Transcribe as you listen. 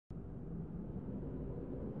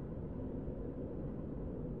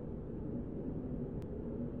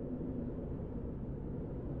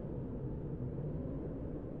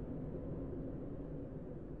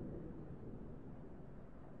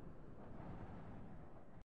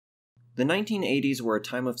The 1980s were a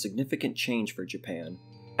time of significant change for Japan.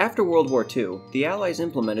 After World War II, the Allies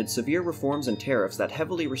implemented severe reforms and tariffs that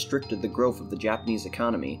heavily restricted the growth of the Japanese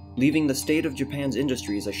economy, leaving the state of Japan's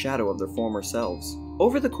industries a shadow of their former selves.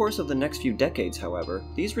 Over the course of the next few decades, however,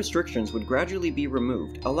 these restrictions would gradually be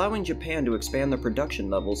removed, allowing Japan to expand their production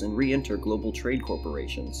levels and re-enter global trade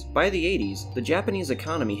corporations. By the 80s, the Japanese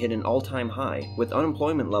economy hit an all-time high, with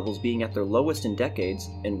unemployment levels being at their lowest in decades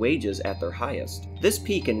and wages at their highest. This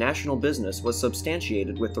peak in national business was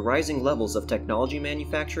substantiated with the rising levels of technology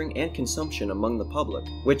manufacturing and consumption among the public,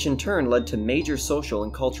 which in turn led to major social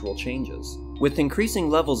and cultural changes. With increasing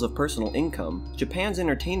levels of personal income, Japan's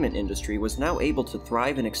entertainment industry was now able to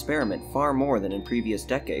thrive and experiment far more than in previous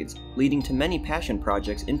decades, leading to many passion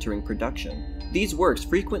projects entering production. These works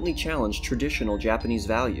frequently challenged traditional Japanese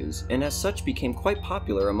values, and as such became quite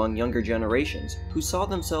popular among younger generations, who saw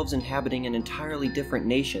themselves inhabiting an entirely different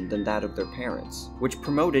nation than that of their parents, which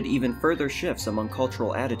promoted even further shifts among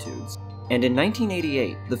cultural attitudes. And in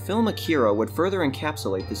 1988, the film Akira would further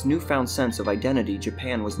encapsulate this newfound sense of identity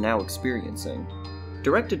Japan was now experiencing.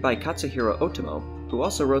 Directed by Katsuhiro Otomo, who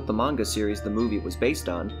also wrote the manga series the movie was based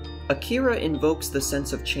on, Akira invokes the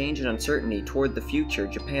sense of change and uncertainty toward the future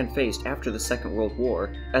Japan faced after the Second World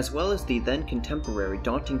War, as well as the then contemporary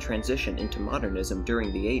daunting transition into modernism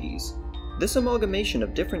during the 80s. This amalgamation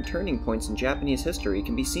of different turning points in Japanese history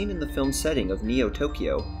can be seen in the film's setting of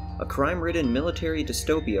Neo-Tokyo, a crime-ridden military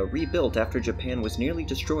dystopia rebuilt after Japan was nearly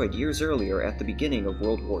destroyed years earlier at the beginning of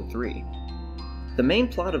World War III. The main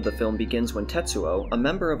plot of the film begins when Tetsuo, a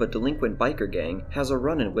member of a delinquent biker gang, has a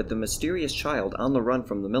run-in with the mysterious child on the run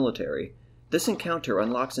from the military. This encounter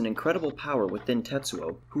unlocks an incredible power within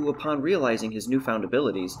Tetsuo, who, upon realizing his newfound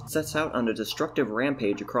abilities, sets out on a destructive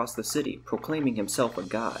rampage across the city, proclaiming himself a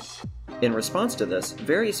god. In response to this,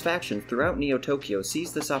 various factions throughout Neo-Tokyo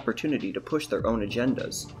seize this opportunity to push their own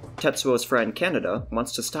agendas. Tetsuo's friend Kaneda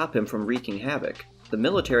wants to stop him from wreaking havoc. The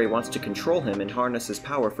military wants to control him and harness his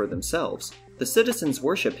power for themselves. The citizens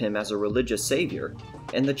worship him as a religious savior,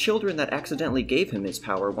 and the children that accidentally gave him his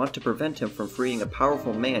power want to prevent him from freeing a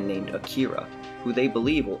powerful man named Akira, who they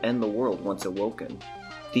believe will end the world once awoken.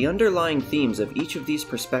 The underlying themes of each of these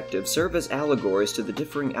perspectives serve as allegories to the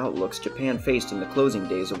differing outlooks Japan faced in the closing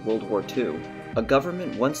days of World War II. A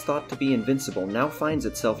government once thought to be invincible now finds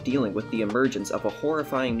itself dealing with the emergence of a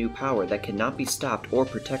horrifying new power that cannot be stopped or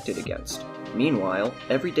protected against. Meanwhile,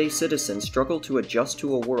 everyday citizens struggle to adjust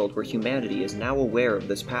to a world where humanity is now aware of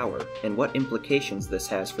this power, and what implications this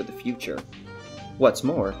has for the future. What's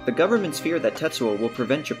more, the government's fear that Tetsuo will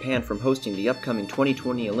prevent Japan from hosting the upcoming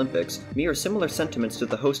 2020 Olympics mirror similar sentiments to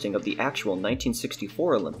the hosting of the actual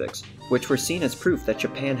 1964 Olympics, which were seen as proof that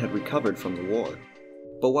Japan had recovered from the war.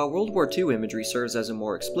 But while World War II imagery serves as a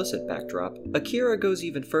more explicit backdrop, Akira goes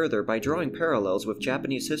even further by drawing parallels with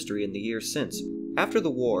Japanese history in the years since. After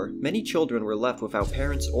the war, many children were left without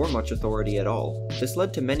parents or much authority at all. This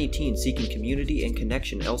led to many teens seeking community and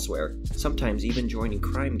connection elsewhere, sometimes even joining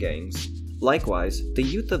crime gangs. Likewise, the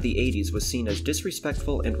youth of the 80s was seen as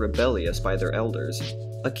disrespectful and rebellious by their elders.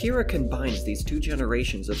 Akira combines these two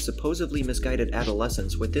generations of supposedly misguided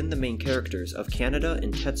adolescents within the main characters of Kaneda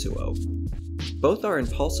and Tetsuo. Both are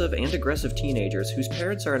impulsive and aggressive teenagers whose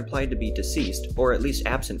parents are implied to be deceased, or at least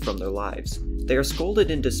absent from their lives. They are scolded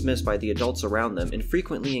and dismissed by the adults around them and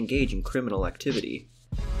frequently engage in criminal activity.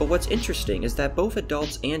 But what's interesting is that both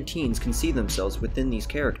adults and teens can see themselves within these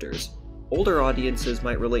characters. Older audiences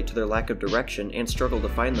might relate to their lack of direction and struggle to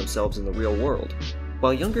find themselves in the real world,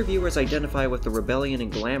 while younger viewers identify with the rebellion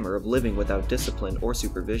and glamour of living without discipline or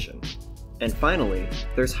supervision. And finally,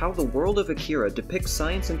 there's how the world of Akira depicts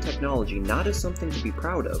science and technology not as something to be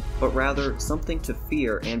proud of, but rather something to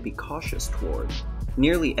fear and be cautious toward.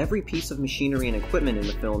 Nearly every piece of machinery and equipment in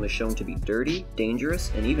the film is shown to be dirty, dangerous,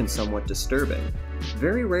 and even somewhat disturbing.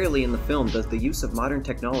 Very rarely in the film does the use of modern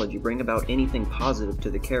technology bring about anything positive to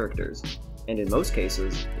the characters, and in most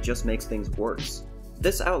cases, it just makes things worse.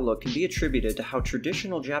 This outlook can be attributed to how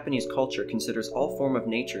traditional Japanese culture considers all form of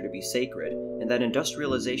nature to be sacred, and that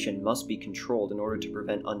industrialization must be controlled in order to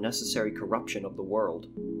prevent unnecessary corruption of the world.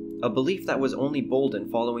 A belief that was only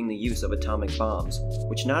boldened following the use of atomic bombs,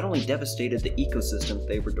 which not only devastated the ecosystems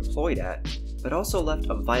they were deployed at, but also left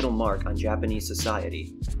a vital mark on Japanese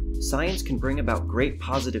society. Science can bring about great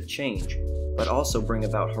positive change, but also bring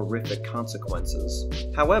about horrific consequences.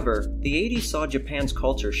 However, the 80s saw Japan's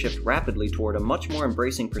culture shift rapidly toward a much more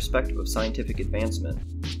embracing perspective of scientific advancement.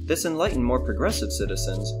 This enlightened more progressive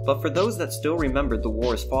citizens, but for those that still remembered the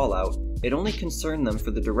war's fallout, it only concerned them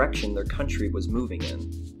for the direction their country was moving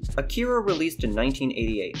in. Akira released in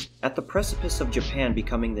 1988, at the precipice of Japan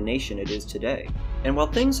becoming the nation it is today. And while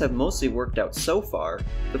things have mostly worked out so far,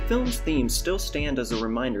 the film's themes still stand as a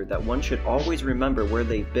reminder that one should always remember where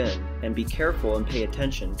they've been and be careful and pay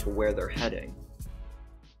attention to where they're heading.